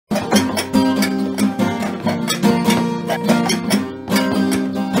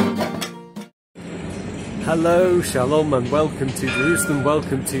Hello, shalom and welcome to Jerusalem,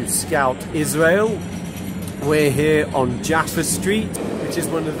 welcome to Scout Israel. We're here on Jaffa Street, which is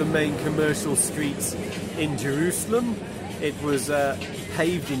one of the main commercial streets in Jerusalem. It was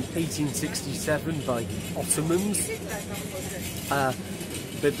paved in 1867 by Ottomans,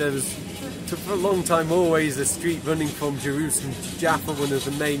 but there was for a long time always a street running from Jerusalem to Jaffa, one of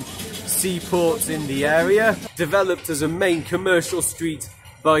the main seaports in the area. Developed as a main commercial street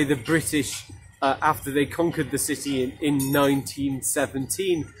by the British after they conquered the city in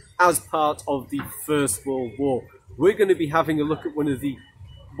 1917 as part of the First World War. We're going to be having a look at one of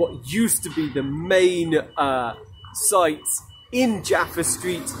what used to be the main sites in Jaffa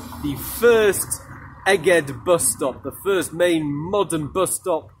Street, the first Egged bus stop, the first main modern bus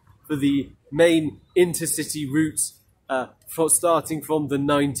stop for the main intercity routes starting from the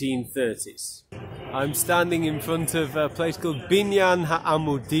 1930s. I'm standing in front of a place called Binyan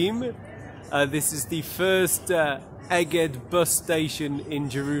Ha'amudim. This is the first Egged bus station in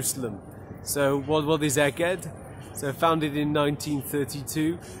Jerusalem. So what is Egged? So founded in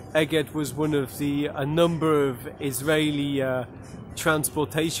 1932, Egged was one of a number of Israeli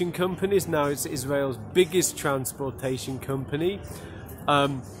transportation companies. Now it's Israel's biggest transportation company.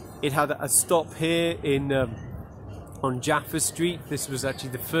 It had a stop here on Jaffa Street. This was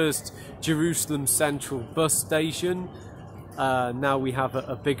actually the first Jerusalem Central bus station. Now we have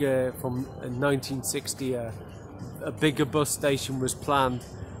a bigger, from 1960, a bigger bus station was planned,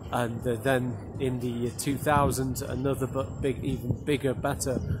 and then in the 2000s another even bigger,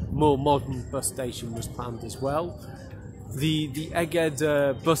 better, more modern bus station was planned as well. The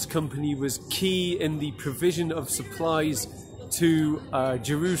Egged bus company was key in the provision of supplies to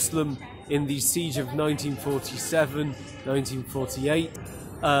Jerusalem in the siege of 1947, 1948.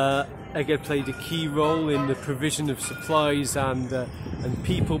 Egged played a key role in the provision of supplies and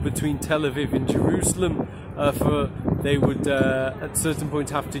people between Tel Aviv and Jerusalem. They would at certain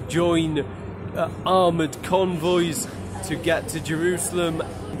points have to join armoured convoys to get to Jerusalem,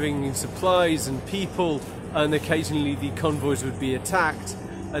 bringing supplies and people, and occasionally the convoys would be attacked.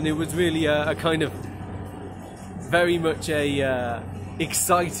 And it was really a kind of very much a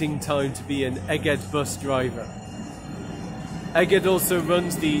exciting time to be an Egged bus driver. Egged also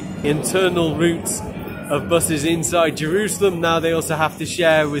runs the internal routes of buses inside Jerusalem. Now they also have to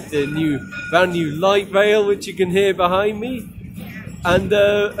share with the brand new light rail, which you can hear behind me. And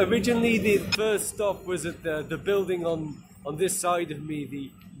originally the first stop was at the building on this side of me,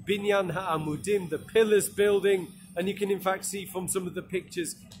 the Binyan Ha'amudim, the Pillars building. And you can in fact see from some of the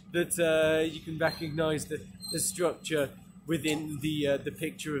pictures that you can recognise the structure within the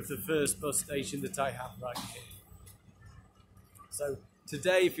picture of the first bus station that I have right here. So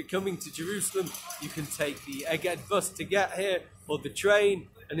today, if you're coming to Jerusalem, you can take the Egged bus to get here, or the train.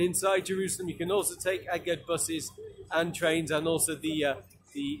 And inside Jerusalem, you can also take Egged buses and trains, and also the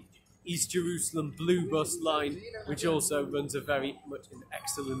East Jerusalem Blue Bus line, which also runs a very much an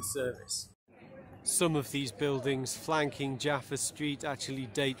excellent service. Some of these buildings flanking Jaffa Street actually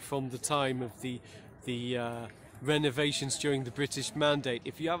date from the time of the renovations during the British Mandate.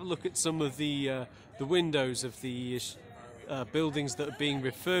 If you have a look at some of the windows of the buildings that are being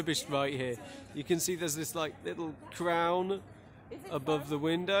refurbished right here, you can see there's this like little crown above the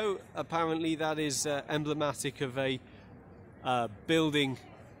window. Apparently that is emblematic of a building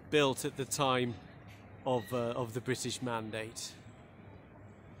built at the time of the British Mandate.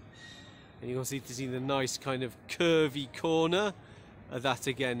 And you can see the nice kind of curvy corner. That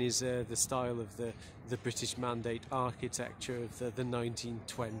again is the style of the British Mandate architecture of the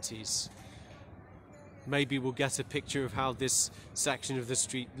 1920s. Maybe we'll get a picture of how this section of the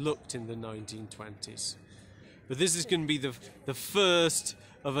street looked in the 1920s. But this is going to be the first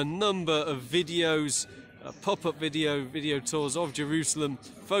of a number of videos, pop-up video tours of Jerusalem,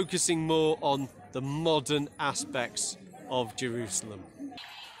 focusing more on the modern aspects of Jerusalem.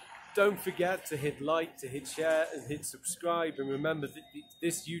 Don't forget to hit like, to hit share and hit subscribe, and remember that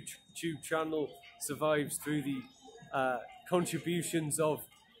this YouTube channel survives through the contributions of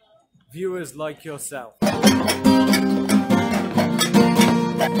viewers like yourself.